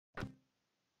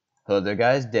Hello there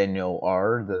guys, Daniel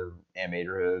R, the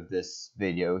animator of this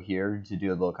video here to do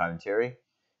a little commentary.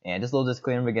 And just a little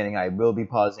disclaimer in the beginning, I will be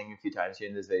pausing a few times here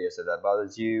in this video, so if that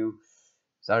bothers you,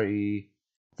 sorry.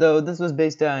 So this was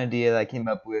based on an idea that I came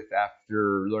up with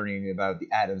after learning about the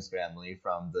Addams Family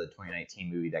from the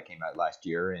 2019 movie that came out last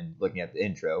year and looking at the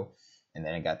intro. And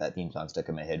then I got that theme song stuck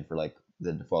in my head for like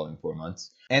the following 4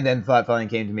 months. And then the thought finally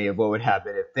came to me of what would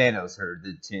happen if Thanos heard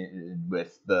the tune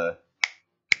with the...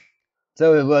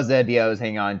 So it was the idea I was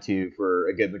hanging on to for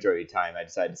a good majority of time. I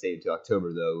decided to save it to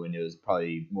October, though, when it was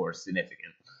probably more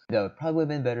significant. Though it probably would have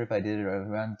been better if I did it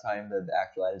around the time that the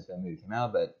actual Addams Family movie came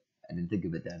out, but I didn't think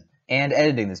of it then. And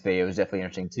editing this video was definitely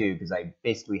interesting, too, because I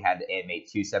basically had to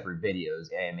animate two separate videos,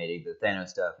 animating the Thanos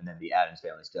stuff and then the Addams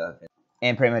Family stuff.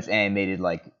 And pretty much animated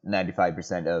like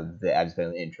 95% of the Addams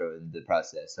Family intro in the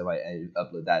process, so I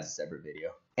upload that as a separate video.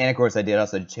 And of course I did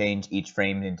also change each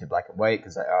frame into black and white,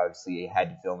 because I obviously had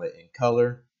to film it in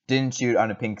color. Didn't shoot on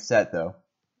a pink set though.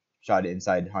 Shot it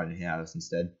inside Haunted House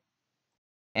instead.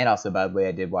 And also, by the way,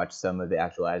 I did watch some of the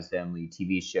actual Addams Family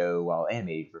TV show while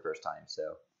animating for the first time, so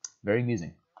very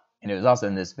amusing. And it was also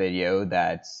in this video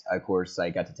that, of course, I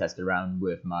got to test around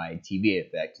with my TV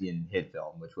effect in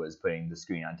HitFilm, which was putting the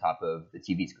screen on top of the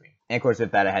TV screen. And of course,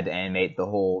 with that, I had to animate the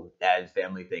whole Addams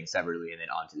Family thing separately and then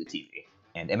onto the TV.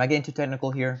 And am I getting too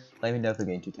technical here? Let me know if I'm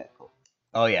getting too technical.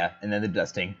 Oh yeah, and then the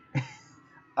dusting. I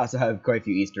also have quite a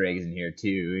few Easter eggs in here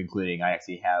too, including I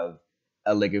actually have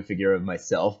a Lego figure of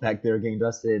myself back there getting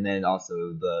dusted, and then also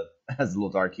the, as a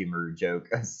little dark humor joke,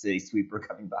 a city sweeper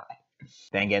coming by.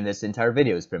 Then again, this entire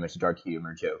video is pretty much a dark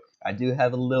humor joke. I do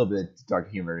have a little bit of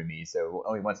dark humor in me, so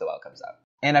only once in a while it comes out.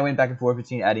 And I went back and forth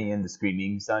between adding in the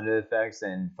screaming sound effects,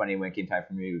 and funny when it came time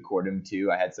for me to record them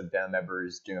too, I had some family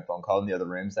members doing a phone call in the other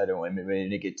room, so I don't want anybody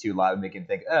to get too loud and make him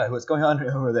think, what's going on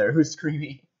over there? Who's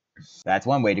screaming? That's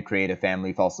one way to create a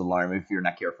family false alarm if you're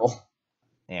not careful.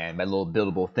 And my little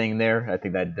buildable thing there, I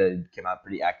think that did come out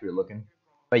pretty accurate looking.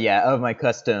 But yeah, of my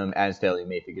custom Addams Family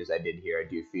made figures I did here, I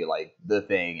do feel like The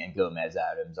Thing and Gomez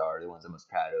Addams are the ones I'm most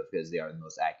proud of because they are the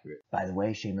most accurate. By the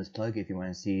way, shameless plug, if you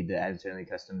want to see the Addams Family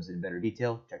customs in better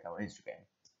detail, check out my Instagram.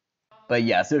 But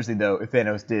yeah, seriously though, if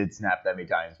Thanos did snap that many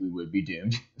times, we would be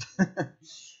doomed.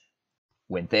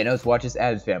 When Thanos watches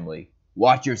Addams Family,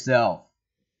 watch yourself!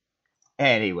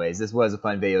 Anyways, this was a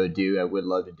fun video to do. I would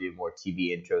love to do more TV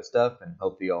intro stuff, and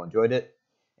hopefully you all enjoyed it.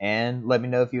 And let me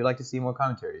know if you'd like to see more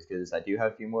commentaries, because I do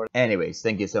have a few more. Anyways,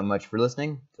 thank you so much for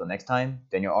listening. Till next time,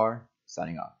 Daniel R,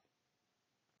 signing off.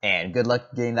 And good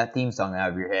luck getting that theme song out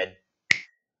of your head.